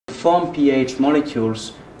form PAH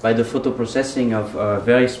molecules by the photoprocessing of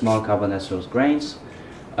very small carbonaceous grains.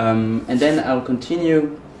 And then I'll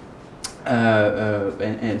continue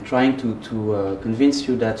and trying to convince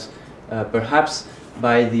you that perhaps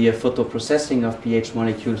by the photoprocessing of pH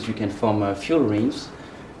molecules you can form fuel rings.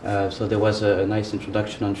 So there was a nice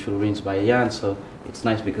introduction on fuel rings by Jan, so it's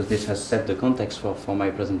nice because this has set the context for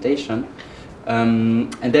my presentation.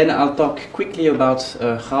 And then I'll talk quickly about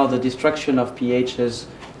how the destruction of pHs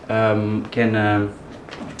can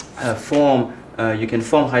form, you can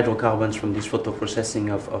form hydrocarbons from this photoprocessing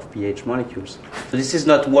of pH molecules. So this is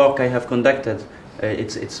not work I have conducted,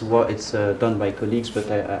 it's done by colleagues, but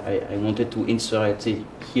I wanted to insert it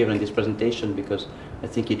here in this presentation because I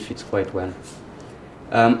think it fits quite well.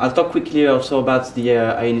 I'll talk quickly also about the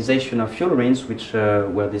ionization of fuel rings, which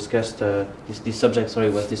were discussed, this subject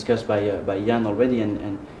was discussed by Jan already,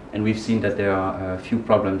 and we've seen that there are a few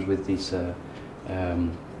problems with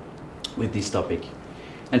this topic.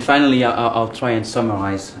 And finally, I'll try and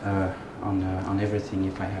summarize on everything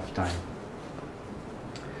if I have time.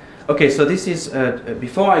 Okay, so this is,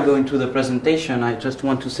 before I go into the presentation, I just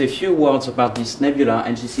want to say a few words about this nebula,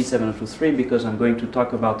 NGC 7023, because I'm going to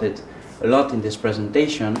talk about it a lot in this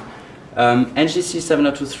presentation. NGC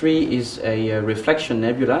 7023 is a reflection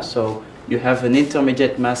nebula, so you have an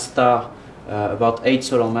intermediate mass star, about 8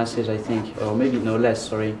 solar masses, I think, or maybe no less,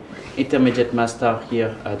 sorry, intermediate mass star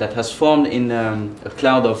here that has formed in a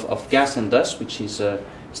cloud of gas and dust, which is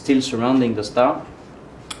still surrounding the star.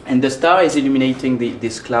 And the star is illuminating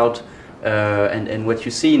this cloud, and what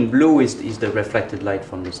you see in blue is the reflected light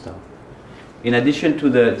from the star. In addition to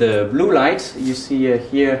the blue light, you see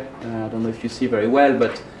here, I don't know if you see very well,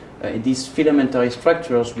 but these filamentary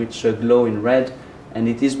structures which glow in red, and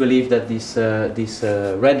it is believed that this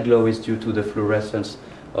red glow is due to the fluorescence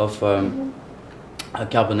of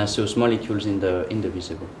carbonaceous molecules in the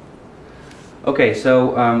visible. Okay,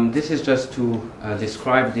 so this is just to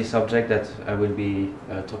describe this object that I will be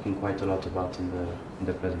talking quite a lot about in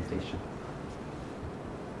the presentation.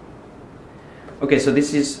 Okay, so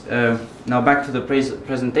this is now back to the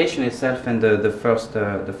presentation itself, and the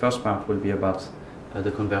first part will be about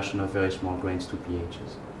the conversion of very small grains to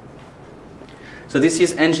pHs. So this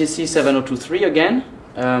is NGC 7023 again.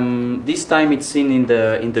 This time it's seen in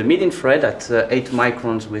the mid-infrared at 8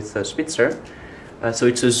 microns with Spitzer. So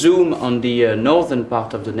it's a zoom on the northern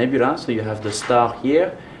part of the nebula. So you have the star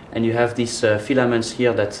here, and you have these filaments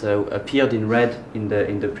here that appeared in red in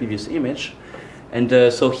the previous image. And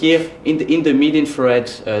so here in the mid-infrared,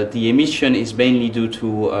 the emission is mainly due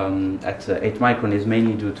to, at 8 micron, is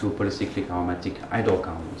mainly due to polycyclic aromatic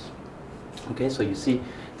hydrocarbons. Okay, so you see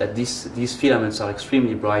that these filaments are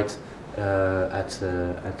extremely bright at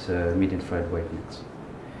mid-infrared wavelengths.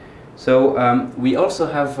 So we also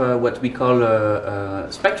have what we call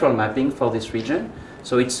spectral mapping for this region.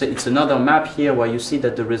 So it's another map here where you see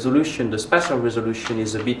that the resolution, the spatial resolution,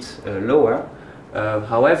 is a bit lower.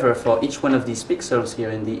 However, for each one of these pixels here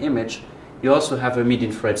in the image, you also have a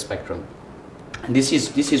mid-infrared spectrum. And this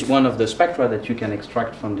is one of the spectra that you can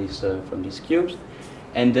extract from these cubes,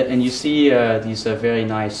 and you see these very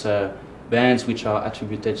nice bands which are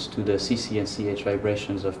attributed to the CC and CH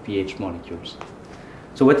vibrations of pH molecules.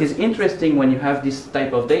 So what is interesting when you have this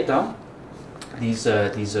type of data, these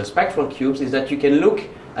spectral cubes, is that you can look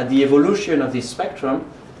at the evolution of this spectrum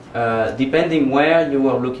depending where you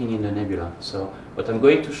are looking in the nebula. So what I'm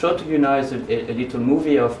going to show to you now is a little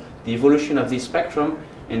movie of the evolution of this spectrum,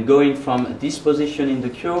 and going from this position in the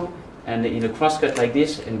cube and in a crosscut like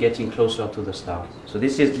this and getting closer to the star. So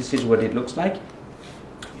this is what it looks like.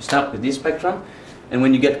 You start with this spectrum, and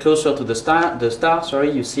when you get closer to the star,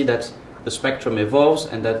 you see that the spectrum evolves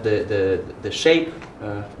and that the shape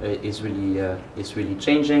is really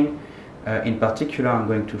changing. In particular, I'm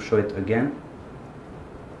going to show it again.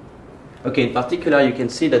 Okay, in particular, you can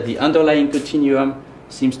see that the underlying continuum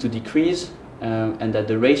seems to decrease, and that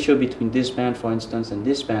the ratio between this band, for instance, and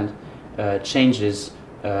this band changes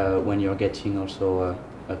when you're getting also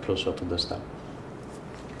closer to the star.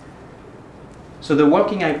 So the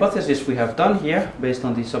working hypothesis we have done here, based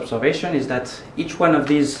on this observation, is that each one of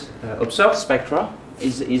these observed spectra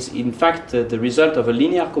is in fact the result of a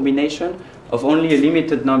linear combination of only a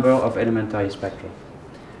limited number of elementary spectra.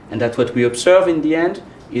 And that what we observe in the end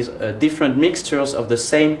is different mixtures of the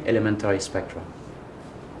same elementary spectra.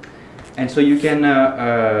 And so you can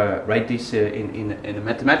write this in a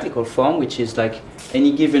mathematical form, which is like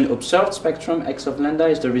any given observed spectrum, x of lambda,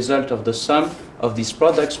 is the result of the sum of these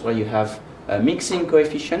products where you have mixing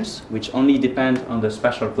coefficients, which only depend on the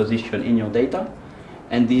spatial position in your data,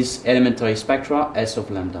 and these elementary spectra, S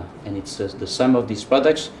of lambda. And it's the sum of these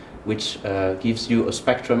products which gives you a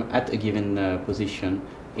spectrum at a given position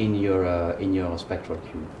in your spectral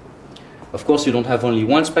cube. Of course, you don't have only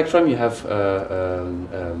one spectrum; you have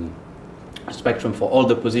a spectrum for all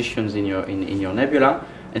the positions in your nebula,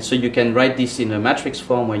 and so you can write this in a matrix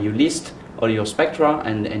form where you list all your spectra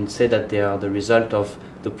and say that they are the result of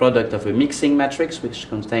the product of a mixing matrix, which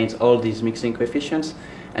contains all these mixing coefficients,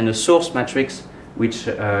 and a source matrix, which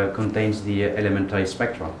contains the elementary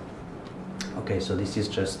spectra. Okay, so this is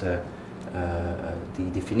just the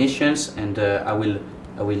definitions, and I will,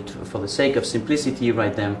 for the sake of simplicity,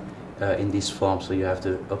 write them in this form. So you have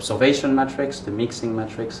the observation matrix, the mixing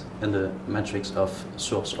matrix, and the matrix of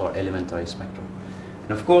source or elementary spectrum.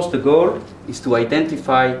 And of course, the goal is to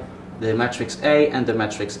identify the matrix A and the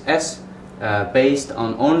matrix S based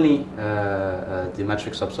on only the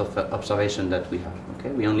matrix of observation that we have. Okay,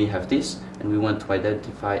 we only have this, and we want to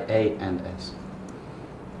identify A and S.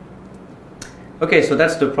 Okay, so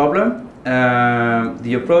that's the problem.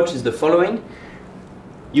 The approach is the following.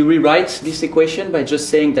 You rewrite this equation by just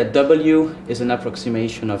saying that W is an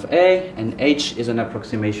approximation of A and H is an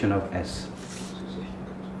approximation of S.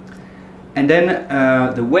 And then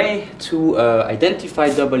the way to identify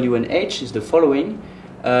W and H is the following.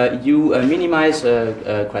 You minimize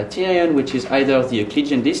a criterion which is either the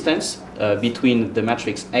Euclidean distance between the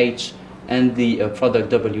matrix H and the product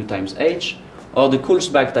W times H, or the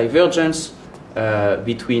Kuhlsbach divergence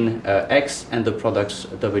between X and the products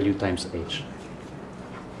W times H.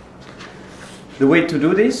 The way to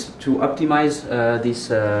do this, to optimize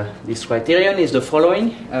this criterion, is the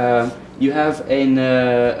following. You have an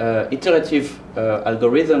iterative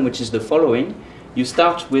algorithm which is the following. You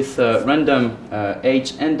start with random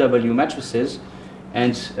H and W matrices,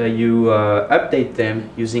 and you update them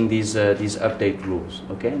using these update rules.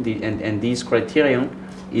 Okay, and this criterion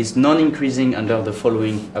is non-increasing under the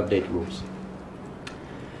following update rules.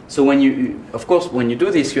 So when you, of course, when you do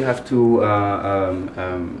this, you have to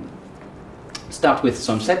start with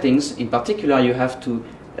some settings. In particular, you have to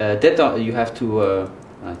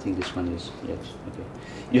I think this one is, yes, okay.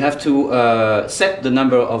 You have to set the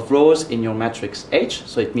number of rows in your matrix H,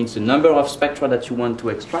 so it means the number of spectra that you want to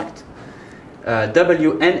extract.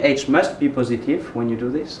 W and H must be positive when you do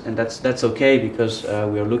this, and that's okay because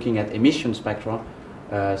we are looking at emission spectra,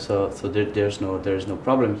 so there's no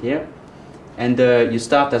problem here. And you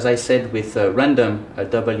start, as I said, with random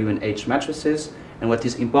W and H matrices. And what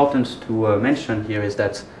is important to mention here is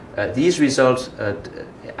that these results,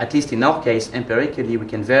 at least in our case, empirically, we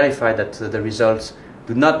can verify that the results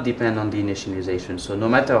do not depend on the initialization. So no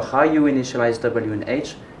matter how you initialize W and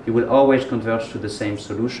H, you will always converge to the same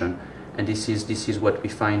solution. And this is what we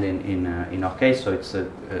find in our case. So it's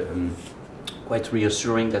quite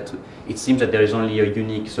reassuring that it seems that there is only a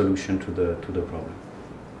unique solution to the problem.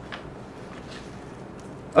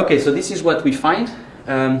 Okay, so this is what we find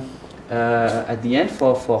at the end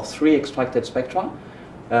for three extracted spectra.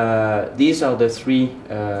 These are the three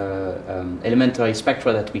elementary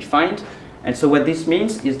spectra that we find. And so what this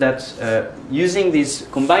means is that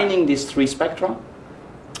combining these three spectra,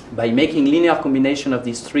 by making linear combination of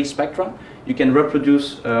these three spectra, you can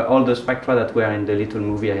reproduce all the spectra that were in the little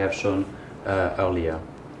movie I have shown earlier.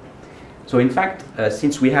 So in fact,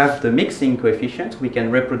 since we have the mixing coefficient, we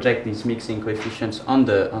can reproject these mixing coefficients on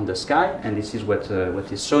the sky, and this is what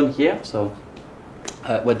is shown here. So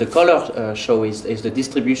what the color show is the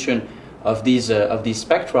distribution of these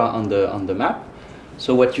spectra on the map.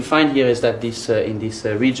 So what you find here is that in this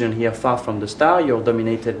region here, far from the star, you're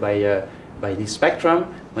dominated by this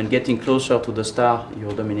spectrum. When getting closer to the star,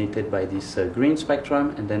 you're dominated by this green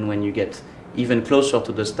spectrum, and then when you get even closer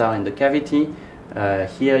to the star in the cavity,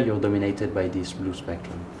 here you're dominated by this blue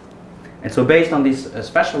spectrum. And so based on this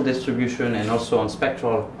spatial distribution and also on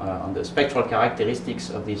the spectral characteristics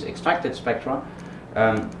of these extracted spectra,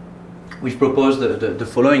 we've proposed the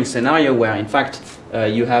following scenario where in fact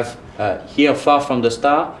you have here far from the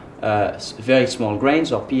star very small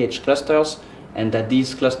grains or pH clusters, and that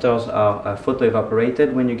these clusters are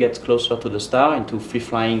photoevaporated when you get closer to the star into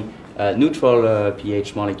free-flying neutral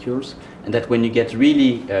pH molecules, and that when you get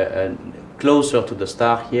really closer to the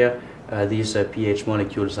star here, these pH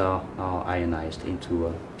molecules are ionized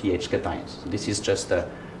into pH cations. So this is just a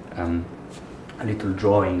little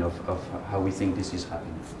drawing of how we think this is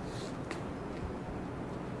happening.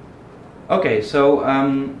 Okay, so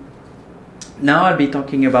now I'll be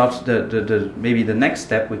talking about maybe the next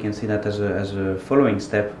step. We can see that as a following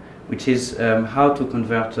step, which is how to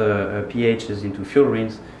convert pHs into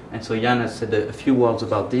fullerenes. And so Jan has said a few words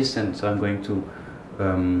about this, and so I'm going to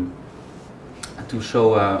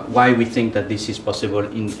show why we think that this is possible,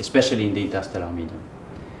 especially in the interstellar medium.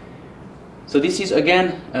 So this is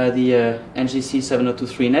again the NGC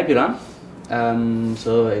 7023 nebula.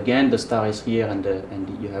 So again, the star is here,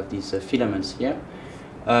 and you have these filaments here.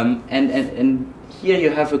 And here you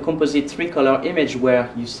have a composite three-color image where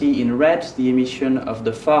you see in red the emission of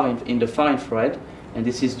the in the far infrared, and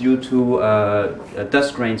this is due to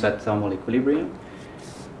dust grains at thermal equilibrium.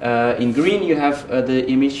 In green you have the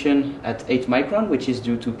emission at 8 micron, which is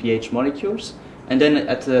due to PH molecules, and then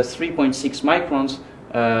at 3.6 microns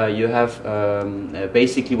you have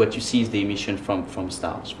basically what you see is the emission from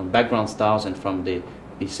stars, from background stars, and from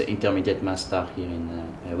this intermediate mass star here,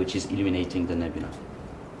 which is illuminating the nebula.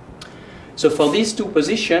 So for these two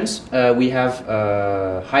positions, we have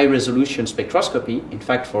high-resolution spectroscopy. In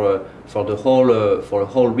fact, for a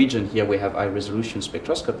whole region here, we have high-resolution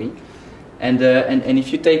spectroscopy. And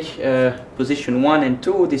if you take position 1 and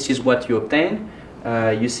 2, this is what you obtain.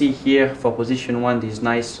 You see here for position 1 these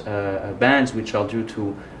nice bands which are due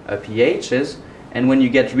to PHs. And when you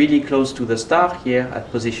get really close to the star here at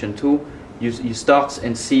position 2, you start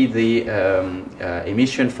and see the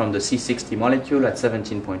emission from the C60 molecule at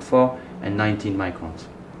 17.4 and 19 microns.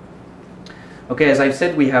 Okay, as I've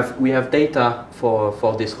said, we have data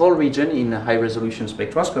for this whole region in high-resolution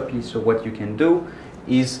spectroscopy. So what you can do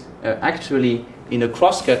is actually, in a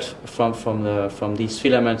crosscut from these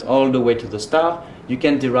filaments all the way to the star, you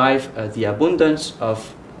can derive the abundance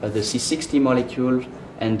of the C60 molecule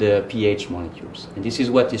and the PH molecules. And this is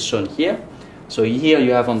what is shown here. So here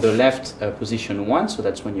you have on the left position 1, so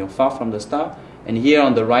that's when you're far from the star, and here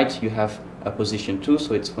on the right you have position 2,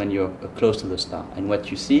 so it's when you're close to the star. And what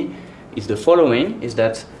you see is the following, is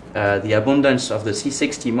that the abundance of the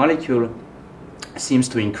C60 molecule seems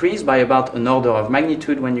to increase by about an order of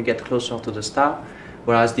magnitude when you get closer to the star,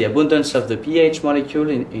 whereas the abundance of the PH molecule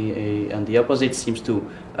on the opposite seems to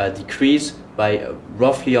decrease by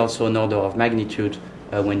roughly also an order of magnitude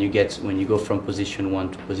when you go from position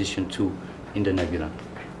 1 to position 2 in the nebula.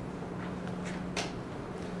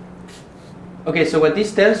 Okay, so what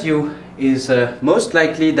this tells you is most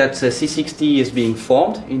likely that C60 is being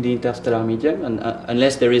formed in the interstellar medium, and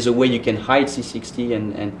unless there is a way you can hide C60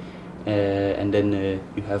 and then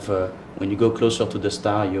you have when you go closer to the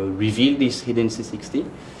star you reveal this hidden C60.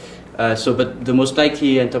 But the most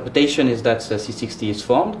likely interpretation is that C60 is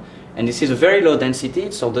formed, and this is a very low density.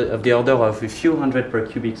 It's of the order of a few hundred per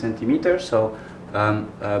cubic centimeter. So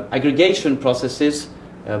aggregation processes,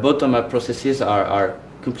 bottom-up processes are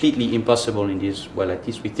completely impossible in these. Well, at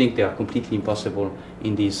least we think they are completely impossible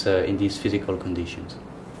in these physical conditions.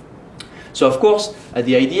 So of course,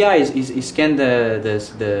 the idea is can the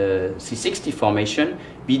C60 formation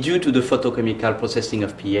be due to the photochemical processing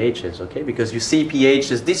of PAHs? Okay, because you see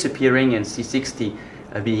PAHs disappearing and C60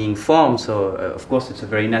 being formed. So of course, it's a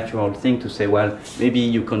very natural thing to say, well, maybe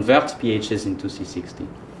you convert PAHs into C60.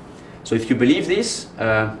 So if you believe this,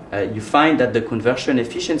 you find that the conversion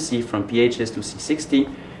efficiency from PAHs to C60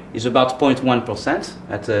 is about 0.1%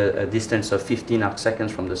 at a distance of 15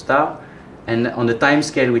 arcseconds from the star, and on the time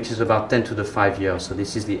scale which is about 10 to the 5 years. So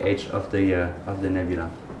this is the age of the nebula.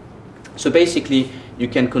 So basically, you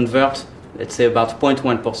can convert, let's say, about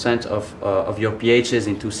 0.1% of your PAHs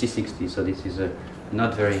into C60. So this is a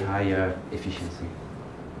not very high efficiency.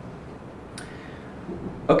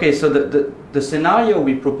 Okay, so the scenario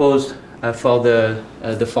we proposed for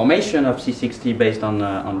the formation of C60 based on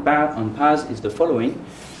PAHs is the following.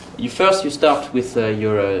 First you start with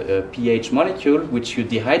your PH molecule, which you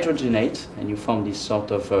dehydrogenate, and you form this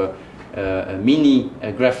sort of a mini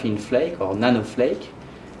graphene flake or nanoflake,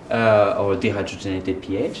 or dehydrogenated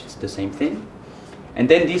PH. It's the same thing. And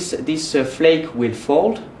then this flake will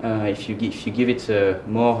fold if you give it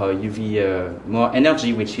more UV, more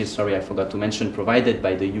energy, which is, sorry, I forgot to mention, provided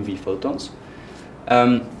by the UV photons.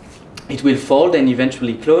 It will fold and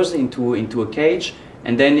eventually close into a cage,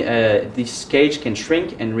 and then this cage can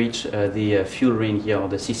shrink and reach the fuel ring here, or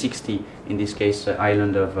the C60, in this case,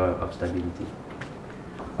 island of stability.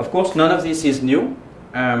 Of course, none of this is new.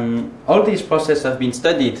 All these processes have been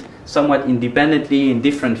studied somewhat independently in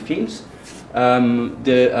different fields.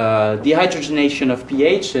 The dehydrogenation of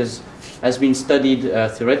PAHs has been studied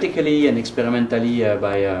theoretically and experimentally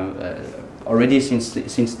already since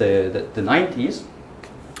the 90s.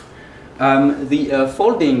 The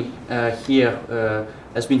folding here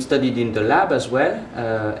has been studied in the lab as well,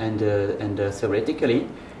 and theoretically.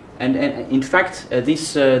 And in fact,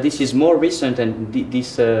 this is more recent, and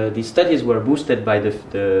these studies were boosted by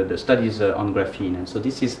the studies on graphene. And so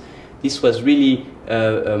this was really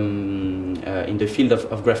in the field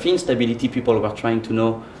of graphene stability. People were trying to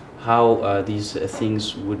know how these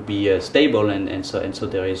things would be stable, and so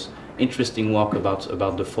there is interesting work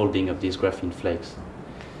about the folding of these graphene flakes.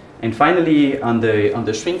 And finally, on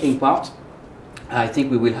the shrinking part, I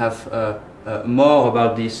think we will have more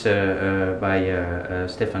about this by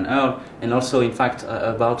Stefan Earle, and also, in fact,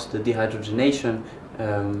 about the dehydrogenation.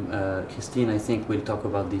 Christine, I think, will talk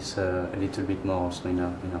about this a little bit more also in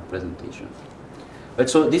our presentation. But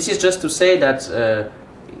so this is just to say that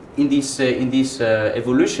in this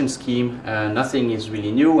evolution scheme, nothing is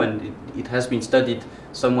really new, and it has been studied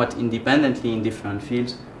somewhat independently in different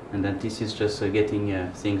fields, and that this is just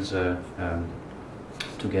getting things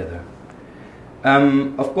together.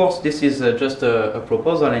 Of course, this is just a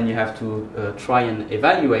proposal, and you have to try and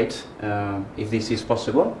evaluate if this is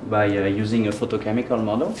possible by using a photochemical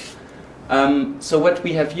model. So what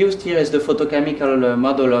we have used here is the photochemical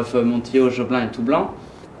model of Montiel, Joblin, and Toublin.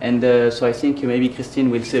 And so I think maybe Christine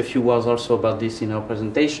will say a few words also about this in her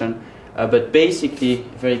presentation. But basically,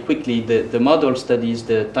 very quickly, the model studies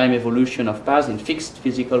the time evolution of PAHs in fixed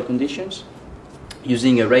physical conditions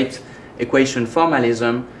using a rate equation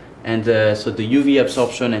formalism. And so the UV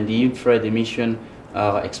absorption and the infrared emission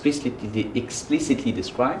are explicitly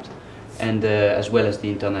described, and as well as the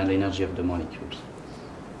internal energy of the molecules.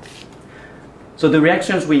 So the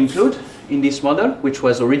reactions we include in this model, which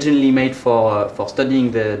was originally made for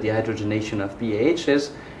studying the dehydrogenation of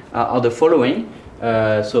PAHs, are the following.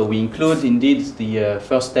 So we include indeed the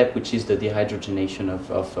first step, which is the dehydrogenation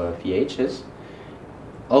of PAHs.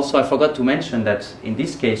 Also, I forgot to mention that in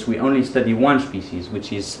this case we only study one species,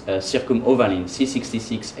 which is circumovalin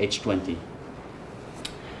C66H20.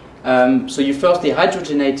 So you first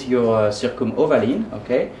dehydrogenate your circumovalin,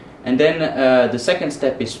 okay, and then the second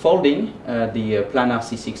step is folding the planar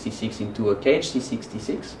C66 into a cage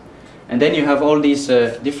C66, and then you have all these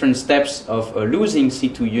different steps of losing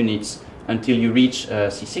C2 units until you reach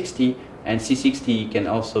C60, and C60 can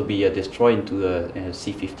also be destroyed into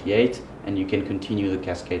C58, and you can continue the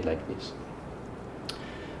cascade like this.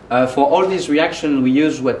 For all these reactions, we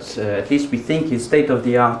use what at least we think is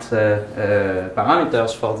state-of-the-art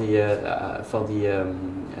parameters for the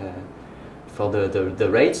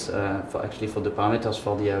rates, for the parameters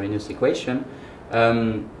for the Arrhenius equation,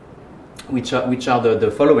 which are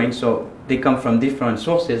the following. So they come from different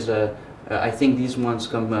sources. I think these ones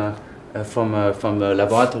come from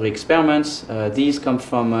laboratory experiments. These come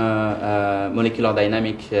from molecular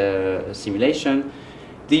dynamic simulation.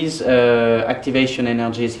 These activation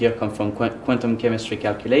energies here come from quantum chemistry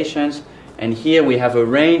calculations. And here we have a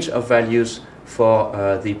range of values for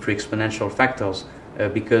the pre-exponential factors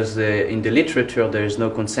because in the literature there is no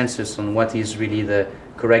consensus on what is really the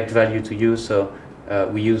correct value to use. So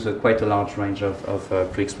we use quite a large range of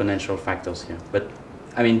pre-exponential factors here. But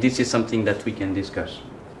I mean, this is something that we can discuss.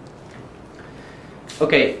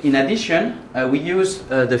 Okay, in addition, we use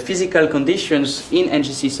the physical conditions in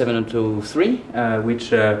NGC 703,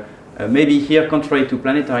 which maybe here, contrary to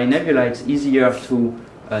planetary nebula, it's easier to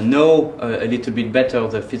know a little bit better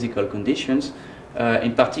the physical conditions.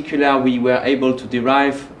 In particular, we were able to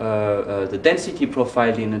derive the density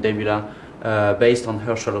profile in a nebula based on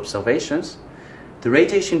Herschel observations. The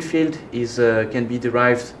radiation field can be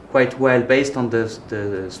derived quite well based on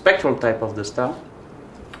the spectral type of the star.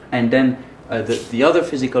 And then the other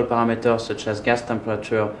physical parameters, such as gas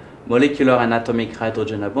temperature, molecular and atomic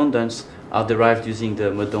hydrogen abundance, are derived using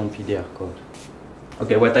the Modon PDR code.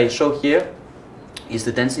 Okay, what I show here is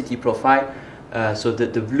the density profile. So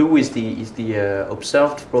the blue is the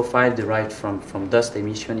observed profile derived from dust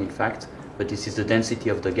emission, in fact, but this is the density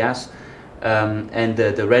of the gas. And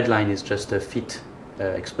the red line is just a fit,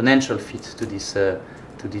 exponential fit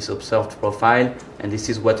to this observed profile, and this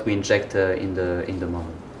is what we inject in the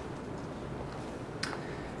model.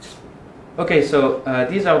 Okay, so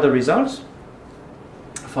these are the results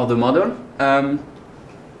for the model.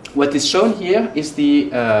 What is shown here is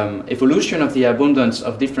the evolution of the abundance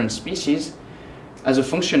of different species as a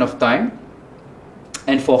function of time,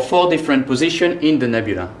 and for 4 different positions in the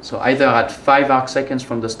nebula. So either at 5 arc seconds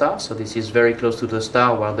from the star, so this is very close to the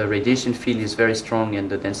star where the radiation field is very strong and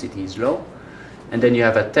the density is low. And then you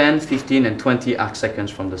have at 10, 15, and 20 arc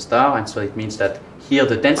seconds from the star, and so it means that here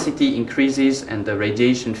the density increases and the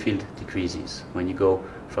radiation field decreases when you go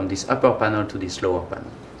from this upper panel to this lower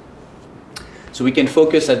panel. So we can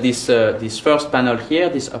focus at this first panel here,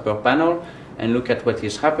 this upper panel, and look at what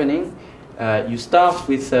is happening. You start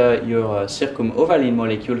with your circumovalin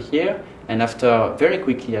molecule here, and after very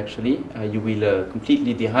quickly actually, you will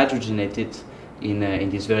completely dehydrogenate it in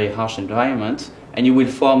this very harsh environment, and you will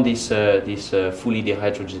form this fully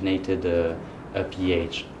dehydrogenated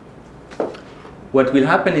pH. What will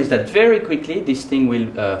happen is that very quickly this thing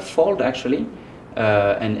will fold actually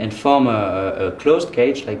and form a closed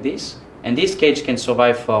cage like this, And this cage can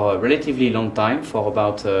survive for a relatively long time, for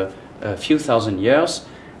about a few thousand years.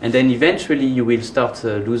 And then eventually you will start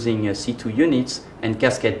losing C2 units and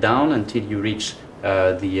cascade down until you reach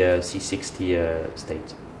the C60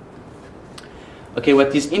 state. Okay,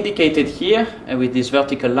 what is indicated here with this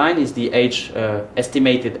vertical line is the age,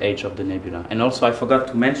 estimated age of the nebula. And also I forgot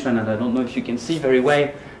to mention, and I don't know if you can see very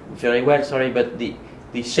well, but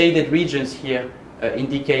the shaded regions here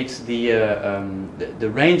indicates the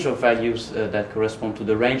range of values that correspond to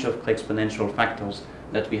the range of exponential factors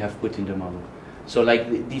that we have put in the model. So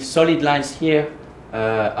like these solid lines here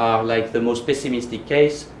are like the most pessimistic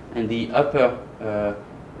case, and the upper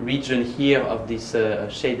region here of this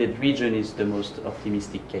shaded region is the most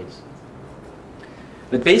optimistic case.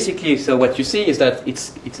 But basically, so what you see is that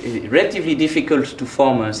it's relatively difficult to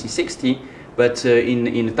form a C60, but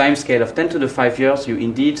in a time scale of 10 to the 5 years, you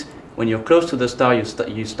indeed, when you're close to the star,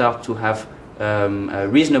 you start to have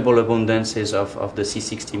reasonable abundances of the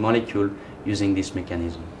C60 molecule using this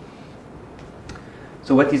mechanism.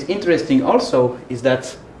 So what is interesting also is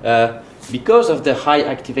that because of the high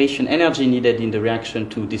activation energy needed in the reaction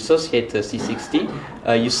to dissociate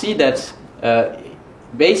C60, you see that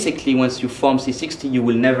basically once you form C60, you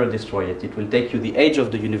will never destroy it. It will take you the age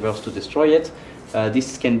of the universe to destroy it.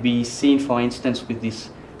 This can be seen, for instance, with this.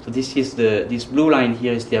 So this blue line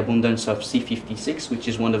here is the abundance of C56, which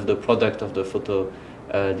is one of the product of the photo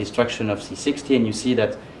destruction of C60, and you see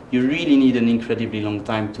that you really need an incredibly long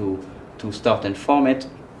time to start and form it.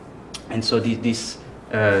 And so this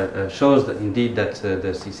shows that indeed that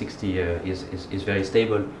the C60 is very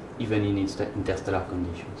stable even in interstellar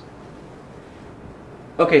conditions.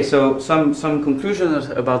 Okay, so some conclusions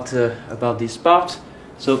about this part.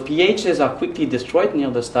 So PAHs are quickly destroyed near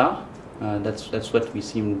the star. That's what we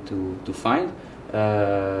seem to find,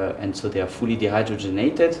 and so they are fully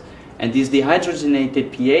dehydrogenated. And these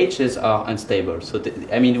dehydrogenated PAHs are unstable. So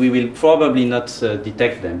I mean, we will probably not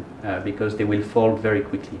detect them because they will fall very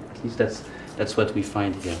quickly. At least that's what we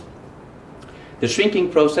find here. The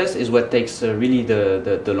shrinking process is what takes really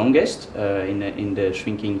the longest in the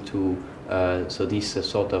shrinking to so this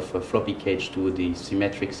sort of floppy cage to the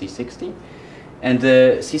symmetric C60. And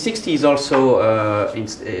the C60 is also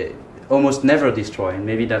almost never destroyed, and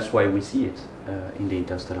maybe that's why we see it in the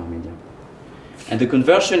interstellar medium. And the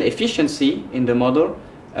conversion efficiency in the model,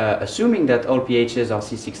 assuming that all PAHs are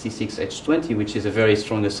C66H20, which is a very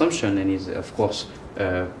strong assumption and is of course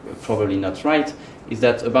probably not right, is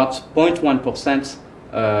that about 0.1%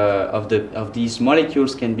 of these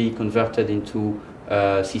molecules can be converted into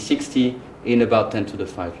C60 in about 10 to the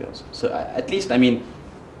 5 years. So at least, I mean,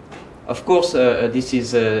 of course, this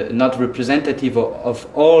is not representative of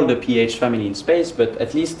all the PAH family in space, but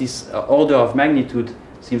at least this order of magnitude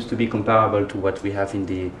seems to be comparable to what we have in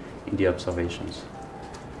the observations.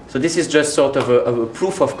 So this is just sort of a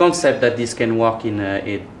proof of concept that this can work in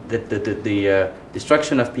that the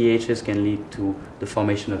destruction of PAHs can lead to the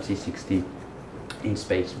formation of C60 in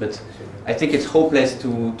space. But I think it's hopeless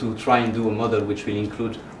to try and do a model which will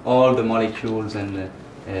include all the molecules and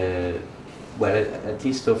well, at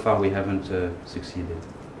least so far we haven't succeeded.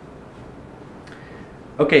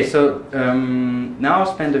 Okay, so now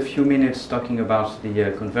I'll spend a few minutes talking about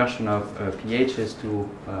the conversion of PAHs to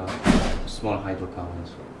small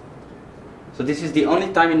hydrocarbons. So this is the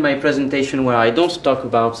only time in my presentation where I don't talk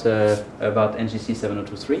about NGC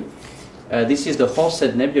 7023. This is the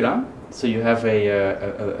Horsehead Nebula. So you have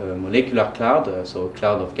a molecular cloud, so a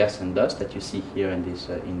cloud of gas and dust that you see here in this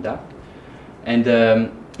in dark,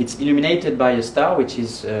 and it's illuminated by a star which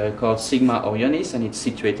is called Sigma Orionis, and it's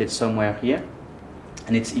situated somewhere here,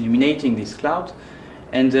 and it's illuminating this cloud.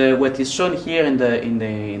 And what is shown here in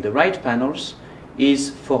the right panels is,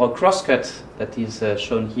 for a crosscut that is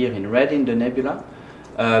shown here in red in the nebula,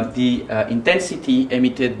 the intensity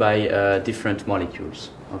emitted by different molecules.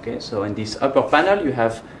 Okay, so in this upper panel you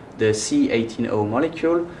have the C18O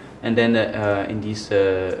molecule, and then in these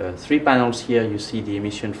three panels here you see the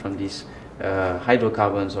emission from these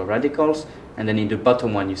hydrocarbons or radicals, and then in the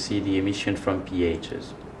bottom one you see the emission from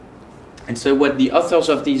PAHs. And so what the authors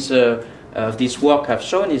of this work have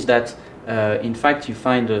shown is that in fact you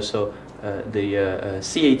find the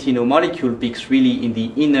C18O molecule peaks really in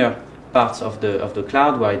the inner parts of the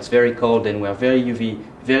cloud, where it's very cold and where very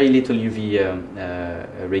little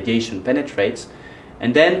UV radiation penetrates.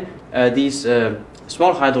 And then these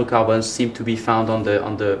small hydrocarbons seem to be found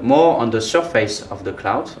more on the surface of the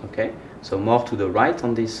cloud. Okay, so more to the right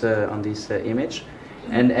on this image,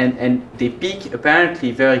 and they peak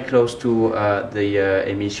apparently very close to the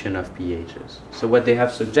emission of PAHs. So what they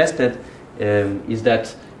have suggested is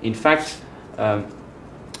that in fact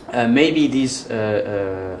maybe these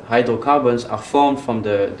hydrocarbons are formed from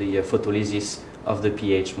the photolysis of the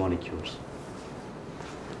pH molecules.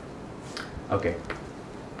 Okay.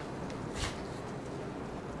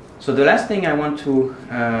 So the last thing I want to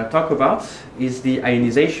talk about is the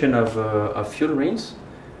ionization of fuel rings.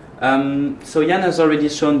 So Jan has already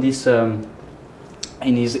shown this in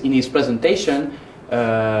his presentation.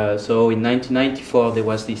 So in 1994 there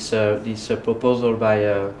was this proposal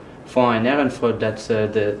by Foy and Ehrenfreud that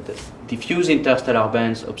the diffuse interstellar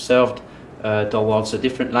bands observed towards a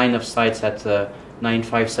different line of sights at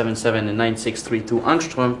 9577 and 9632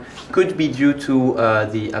 angstrom could be due to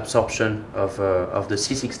the absorption of the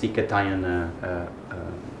C60 cation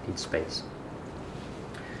in space.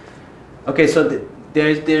 Okay, so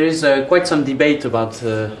there is quite some debate about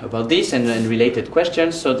this and related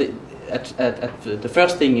questions. So the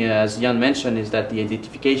first thing, as Jan mentioned, is that the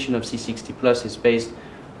identification of C60 plus is based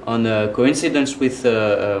on a coincidence with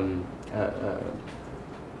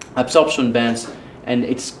absorption bands, and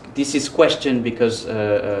this is questioned because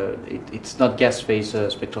it's not gas phase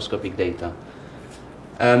spectroscopic data.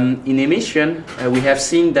 In emission, we have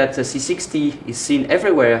seen that C60 is seen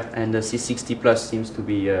everywhere, and the C60 plus seems to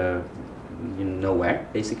be nowhere,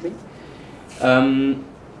 basically.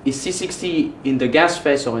 Is C60 in the gas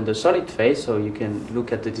phase or in the solid phase? So you can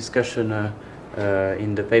look at the discussion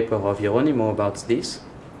in the paper of Hieronymo about this.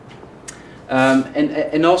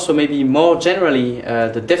 And also maybe more generally,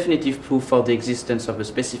 the definitive proof for the existence of a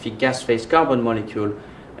specific gas phase carbon molecule,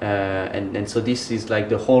 and so this is like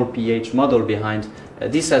the whole pH model behind.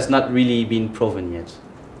 This has not really been proven yet,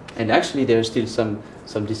 and actually there is still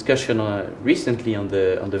some discussion recently on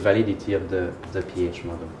the validity of the pH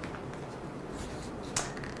model.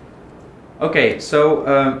 Okay, so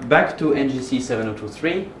back to NGC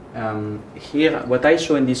 7023. Here, what I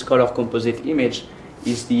show in this color composite image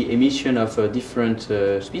is the emission of different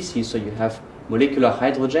species. So you have molecular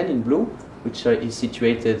hydrogen in blue, which is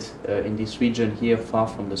situated in this region here far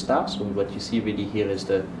from the star. So what you see really here is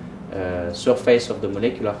the surface of the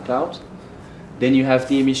molecular cloud. Then you have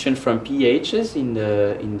the emission from PAHs in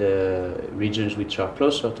the regions which are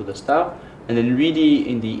closer to the star. And then really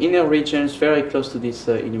in the inner regions, very close to this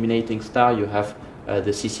illuminating star, you have the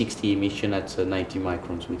C60 emission at 90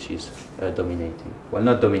 microns, which is dominating. Well,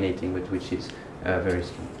 not dominating, but which is very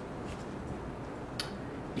strong.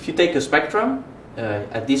 If you take a spectrum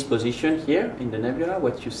at this position here in the nebula,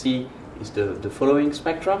 what you see is the following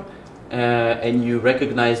spectrum, and you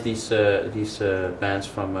recognize these bands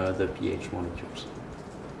from the pH molecules.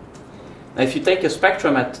 Now, if you take a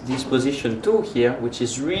spectrum at this position 2 here, which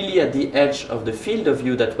is really at the edge of the field of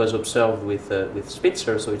view that was observed with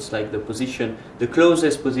Spitzer, so it's like the position, the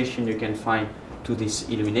closest position you can find to this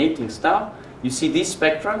illuminating star, you see this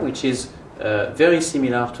spectrum, which is very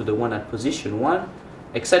similar to the one at position 1,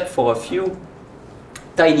 except for a few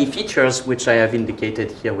tiny features which I have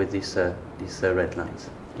indicated here with these red lines.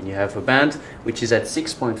 And you have a band which is at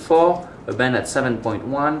 6.4, a band at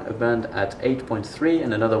 7.1, a band at 8.3,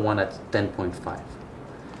 and another one at 10.5.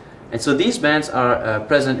 And so these bands are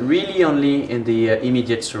present really only in the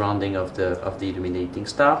immediate surrounding of the illuminating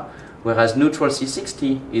star, whereas neutral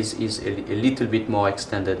C60 is a little bit more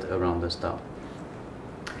extended around the star.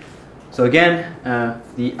 So again,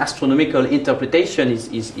 the astronomical interpretation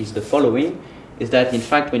is the following, is that in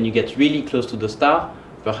fact when you get really close to the star,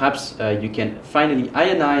 perhaps you can finally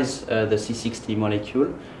ionize the C60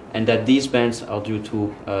 molecule, and that these bands are due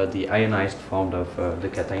to the ionized form of the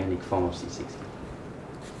cationic form of C60.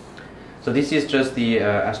 So this is just the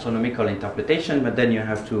astronomical interpretation, but then you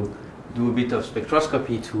have to do a bit of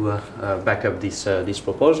spectroscopy to back up this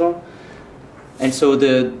proposal. And so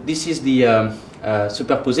this is the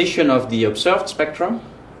superposition of the observed spectrum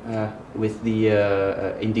with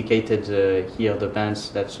the indicated here the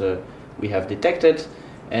bands that we have detected.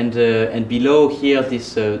 And below here,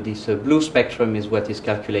 this blue spectrum is what is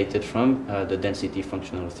calculated from the density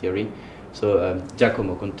functional theory. So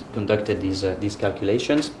Giacomo conducted these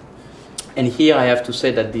calculations. And here I have to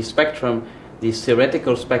say that this spectrum, this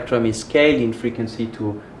theoretical spectrum, is scaled in frequency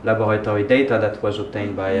to laboratory data that was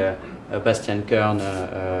obtained by Bastian Kern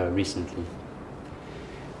recently.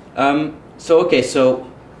 So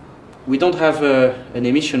we don't have an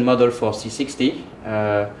emission model for C60.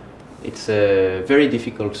 It's very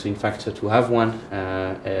difficult, in fact, to have one,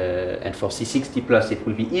 and for C60 plus it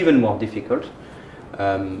will be even more difficult.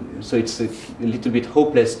 So it's a little bit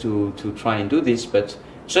hopeless to try and do this, but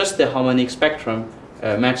just the harmonic spectrum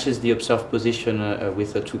matches the observed position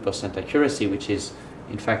with a 2% accuracy, which is,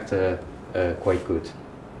 in fact, quite good.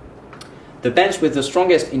 The bands with the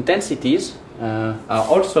strongest intensities are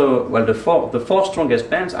also, well, the four strongest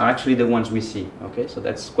bands are actually the ones we see. Okay, so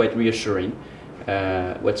that's quite reassuring.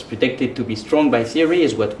 What's predicted to be strong by theory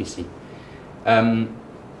is what we see. I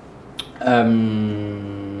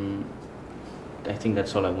think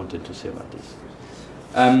that's all I wanted to say about this.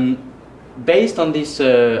 Based on this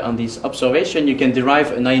observation, you can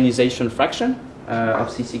derive an ionization fraction of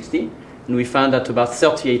C60, and we found that about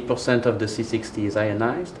 38% of the C60 is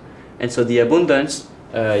ionized. And so the abundance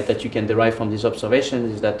that you can derive from this observation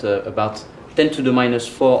is that about 10 to the minus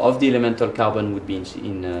 4 of the elemental carbon would be in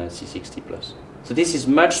C60+. So this is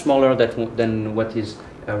much smaller than what is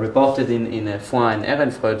reported in Foin and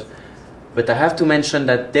Ehrenfreud. But I have to mention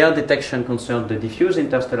that their detection concerned the diffuse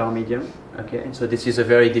interstellar medium. Okay, and so this is a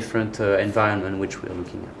very different environment which we are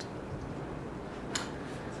looking at.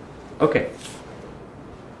 Okay.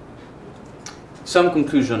 Some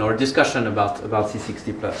conclusion or discussion about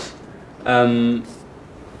C60+.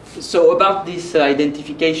 So about this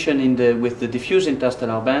identification with the diffuse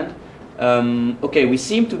interstellar band, okay, we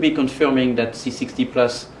seem to be confirming that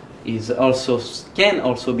C60+ can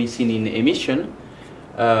also be seen in emission.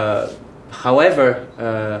 However,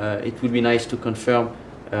 it would be nice to confirm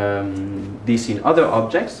this in other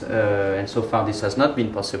objects, and so far this has not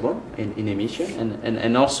been possible in emission.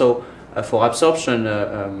 And also for absorption,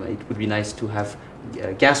 it would be nice to have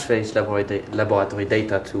gas phase laboratory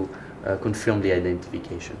data to confirm the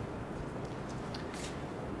identification.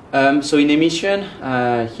 So in emission,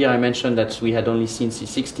 here I mentioned that we had only seen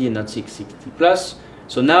C60 and not C60+.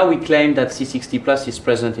 So now we claim that C60+ is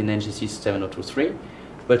present in NGC 7023.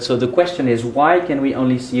 But so the question is, why can we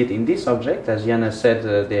only see it in this object? As Jana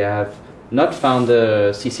said, they have not found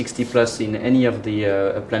C60+ in any of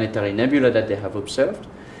the planetary nebula that they have observed.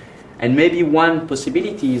 And maybe one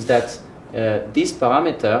possibility is that this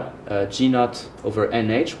parameter, G0 over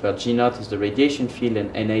NH, where G0 is the radiation field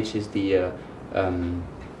and NH is the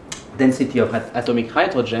density of atomic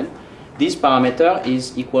hydrogen, this parameter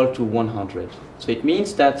is equal to 100. So it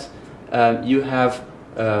means that you have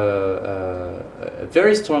a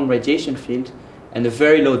very strong radiation field and a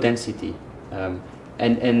very low density,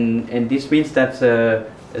 and this means that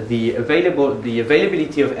the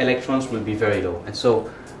availability of electrons will be very low. And so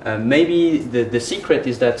maybe the secret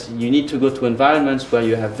is that you need to go to environments where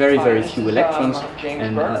you have very few electrons,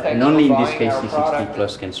 and only in this case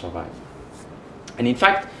C60+ can survive. And in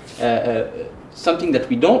fact, something that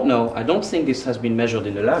we don't know, I don't think this has been measured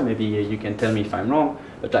in the lab, maybe you can tell me if I'm wrong,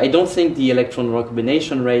 but I don't think the electron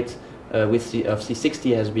recombination rate of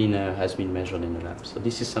C60 has been measured in the lab. So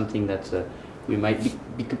this is something that we might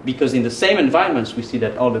because in the same environments we see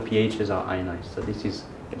that all the pHs are ionized. So this is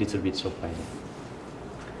a little bit surprising.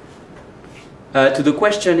 To the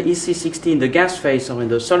question, is C60 in the gas phase or in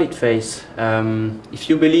the solid phase? If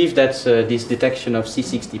you believe that this detection of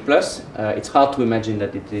C60+, it's hard to imagine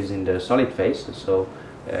that it is in the solid phase. So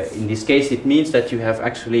in this case, it means that you have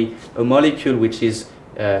actually a molecule which is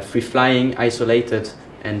free-flying, isolated,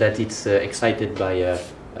 and that it's excited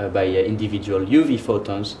by individual UV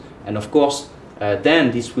photons. And of course,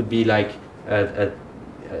 then this would be like a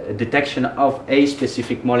detection of a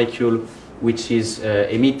specific molecule which is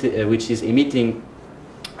emitting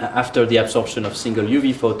after the absorption of single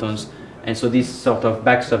UV photons, and so this sort of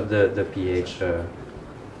backs up the pH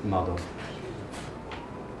model.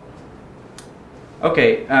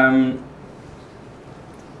 Okay, I'll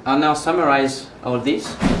now summarize all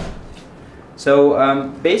this. So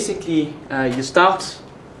basically, you start.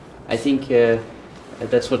 I think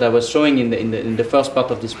that's what I was showing in the first part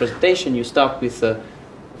of this presentation. You start with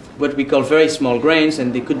what we call very small grains,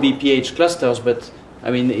 and they could be pH clusters, but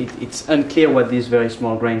I mean it's unclear what these very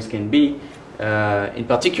small grains can be. In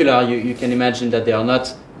particular, you can imagine that they are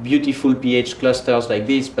not beautiful pH clusters like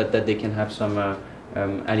this, but that they can have some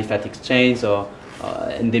aliphatic chains,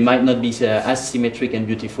 and they might not be as symmetric and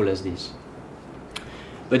beautiful as these.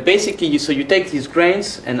 But basically, you take these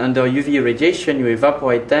grains, and under UV radiation, you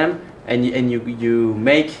evaporate them, and you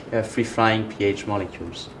make free-flying pH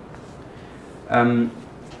molecules.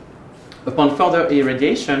 Upon further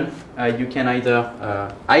irradiation, you can either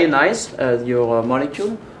ionize your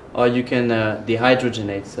molecule, or you can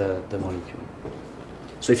dehydrogenate the molecule.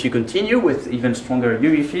 So if you continue with even stronger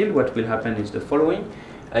UV field, what will happen is the following.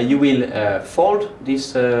 You will fold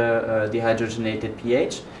this dehydrogenated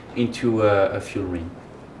pH into a fuel ring.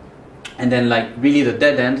 And then, like really the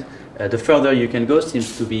dead end, the further you can go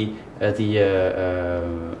seems to be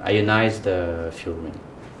the ionized fuel ring.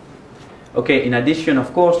 Okay, in addition,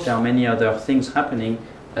 of course, there are many other things happening.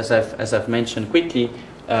 As I've mentioned quickly,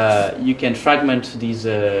 you can fragment these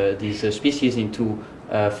species into,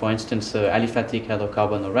 for instance, aliphatic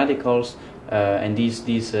hydrocarbon radicals. and these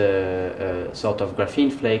sort of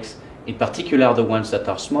graphene flakes, in particular the ones that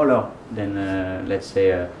are smaller than, let's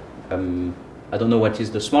say, I don't know what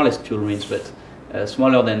is the smallest fuel rings, but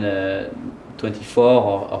smaller than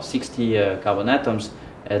 24 or 60 carbon atoms,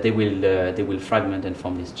 they will fragment and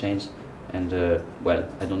form these chains. And well,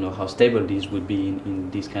 I don't know how stable these would be in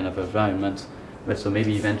this kind of environment, but so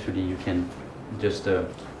maybe eventually you can just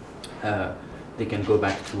they can go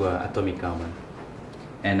back to atomic carbon.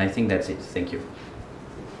 And I think that's it. Thank you.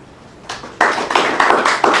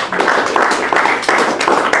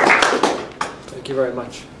 Thank you very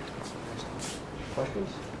much. Questions?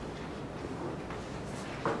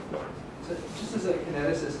 So just as a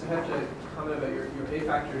kineticist, I have to comment about your A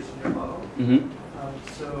factors in your model. Mm-hmm.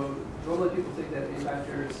 So normally people think that A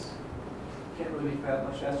factors can't really be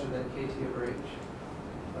much faster than KT over H,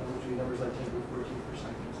 which would be numbers like 10 to the 14% or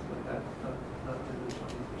something like that, not 10 to the 20%.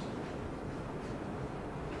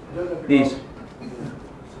 I don't know if you're These.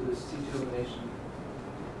 So this C2 elimination.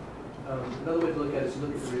 Another way to look at it is to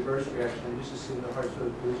look at the reverse reaction and just assume the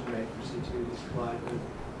Harvard-Smithsonian collision rate for C2 is collide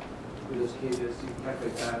with those caveats. You can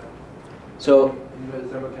calculate that. So, and you know the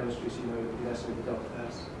thermochemistry, so you know you can estimate the delta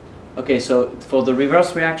S. okay, so for the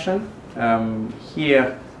reverse reaction,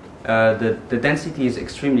 here the density is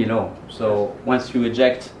extremely low. So once you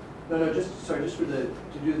eject. No, just for to do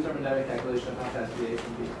the thermodynamic calculation of how fast the A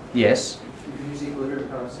can be. Yes. You can use the equilibrium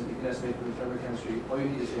constant. You can estimate from the thermochemistry. All you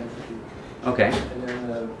need is the entropy. Okay. And then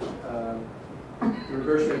the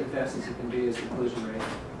reverse rate, the fastest it can be, is the collision rate.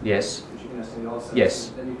 Yes. Which you can estimate also. Yes.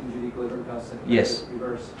 And then you can do the equilibrium constant. Yes.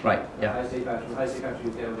 Reverse. Right. The Yeah. highest A factor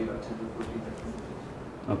you get will be about 10 to the 14.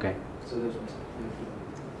 Okay. So those ones.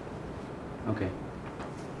 Okay.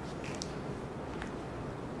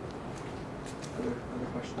 Other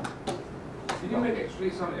questions? Did you make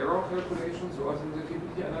actually some error calculations or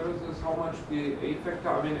sensitivity analysis? How much the A factor,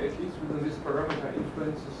 I mean, at least within this parameter,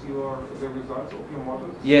 influences the results of your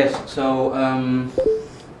models? Yes. So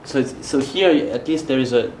so here at least there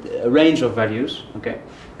is a range of values. Okay,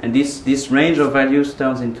 and this range of values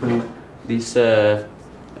turns into this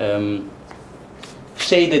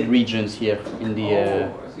shaded regions here in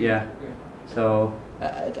the yeah. Okay. So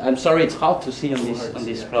I'm sorry, it's hard to see on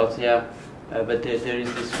this plot. Yeah. But there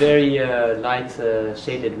is this very light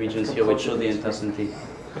shaded regions here which show the intensity.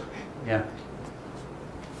 Yeah.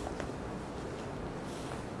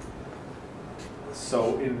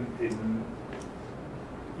 So in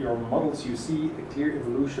your models you see a clear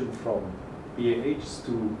evolution from PAHs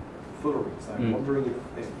to fullerenes. I'm wondering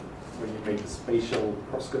if when you make the spatial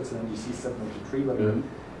crosscuts and then you see 703,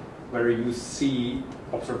 whether you see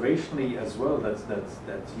observationally as well that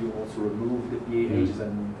you also remove the PAHs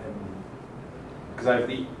and because I have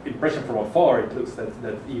the impression from afar, it looks that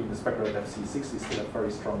even the spectral at FC60 still have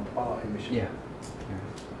very strong PAH emission. Yeah.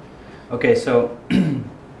 Okay, so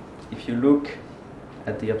if you look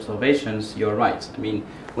at the observations, you're right. I mean,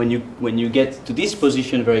 when you get to this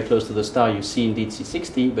position very close to the star, you see indeed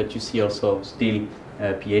C60, but you see also still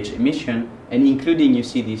pH emission, and including you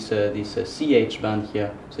see this CH band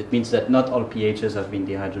here. So it means that not all pHs have been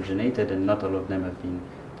dehydrogenated and not all of them have been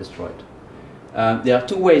destroyed. There are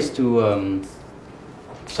two ways to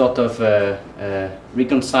sort of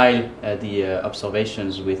reconcile the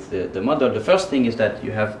observations with the model. The first thing is that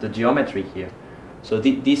you have the geometry here. So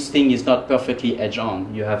this thing is not perfectly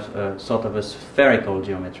edge-on. You have sort of a spherical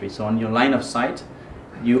geometry. So on your line of sight,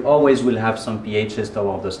 you always will have some pHs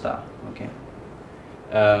toward the star. Okay.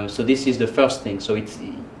 So this is the first thing. So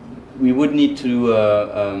we would need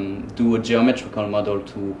to do a geometrical model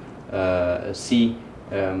to see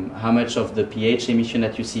how much of the pH emission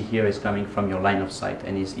that you see here is coming from your line of sight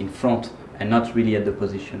and is in front and not really at the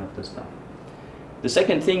position of the star. The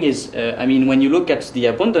second thing is, I mean, when you look at the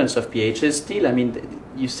abundance of pHs, still, I mean,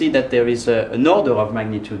 you see that there is an order of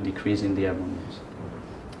magnitude decrease in the abundance.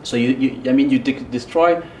 So I mean, you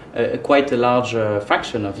destroy quite a large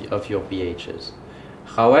fraction of your pHs.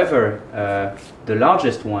 However, the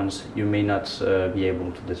largest ones, you may not be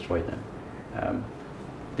able to destroy them.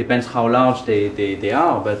 Depends how large they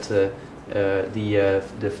are, but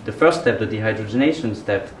the first step, the dehydrogenation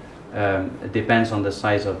step, depends on the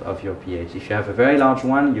size of your pH. If you have a very large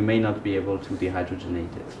one, you may not be able to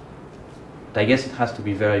dehydrogenate it. But I guess it has to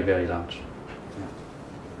be very, very large. Yeah.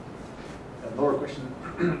 Another question,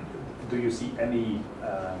 do you see any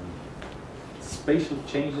spatial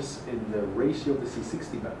changes in the ratio of the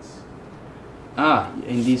C60 bands?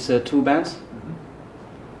 In these two bands?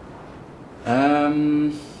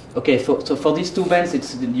 Okay, so for these two bands,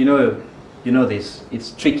 it's you know this.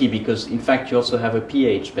 It's tricky because in fact you also have a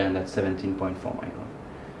pH band at 17.4 micron,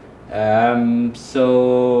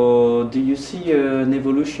 So, do you see an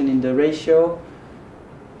evolution in the ratio?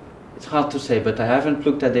 It's hard to say, but I haven't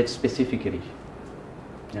looked at it specifically.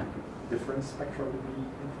 Yeah. Different spectra would be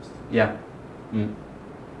interesting. Yeah. Mm.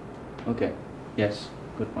 Okay. Yes.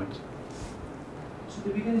 Good point. So at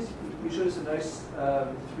the beginning, you showed us a nice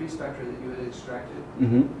 3 spectra that you had extracted.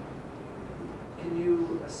 Mm-hmm. Can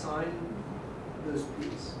you assign those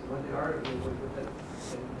peaks, what they are, and do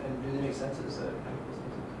they make sense as chemical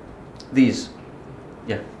substances? These.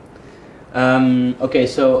 Yeah. Okay.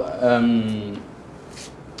 So.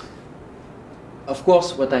 Of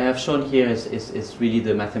course, what I have shown here is really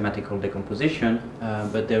the mathematical decomposition,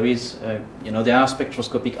 but there is, there are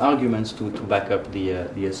spectroscopic arguments to back up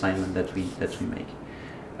the assignment that we make.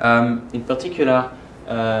 In particular,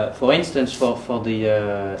 for instance, for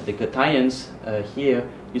the cations here,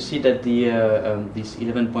 you see that this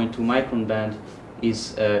 11.2 micron band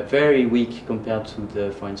is very weak compared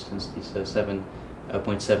to for instance, this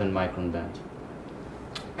 7.7 micron band,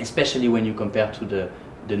 especially when you compare to the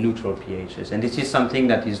neutral pHs. And this is something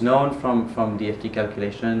that is known from the FT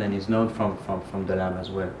calculation and is known from the lab as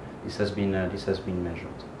well. This has been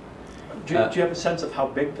measured. Do you have a sense of how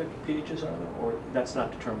big the pHs are, or that's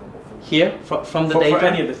not determinable? Here, from the data? For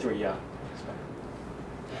any of the 3, yeah.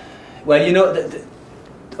 Well,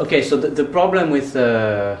 okay, so the problem with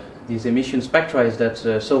these emission spectra is that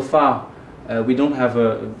so far we don't have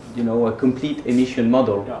a complete emission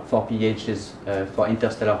model for pHs, for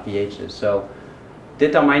interstellar pHs. So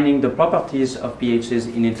determining the properties of pHs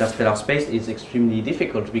in interstellar space is extremely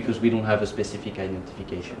difficult because we don't have a specific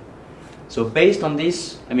identification. So based on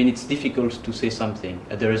this, I mean, it's difficult to say something.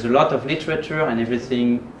 There is a lot of literature and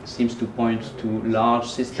everything seems to point to large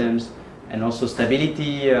systems, and also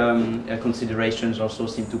stability considerations also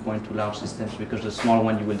seem to point to large systems because the small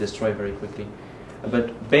one you will destroy very quickly.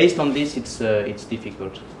 But based on this, it's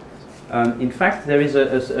difficult. In fact, there is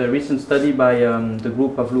a recent study by the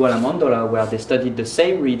group of Luala Mandola where they studied the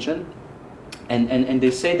same region, and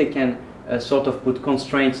they say they can sort of put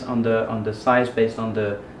constraints on the size based on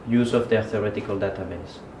the use of their theoretical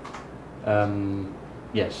database.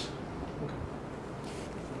 Yes. Okay.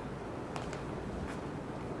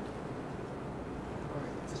 All right.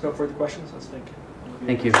 If there's no further questions, let's thank you.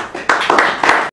 Thank you.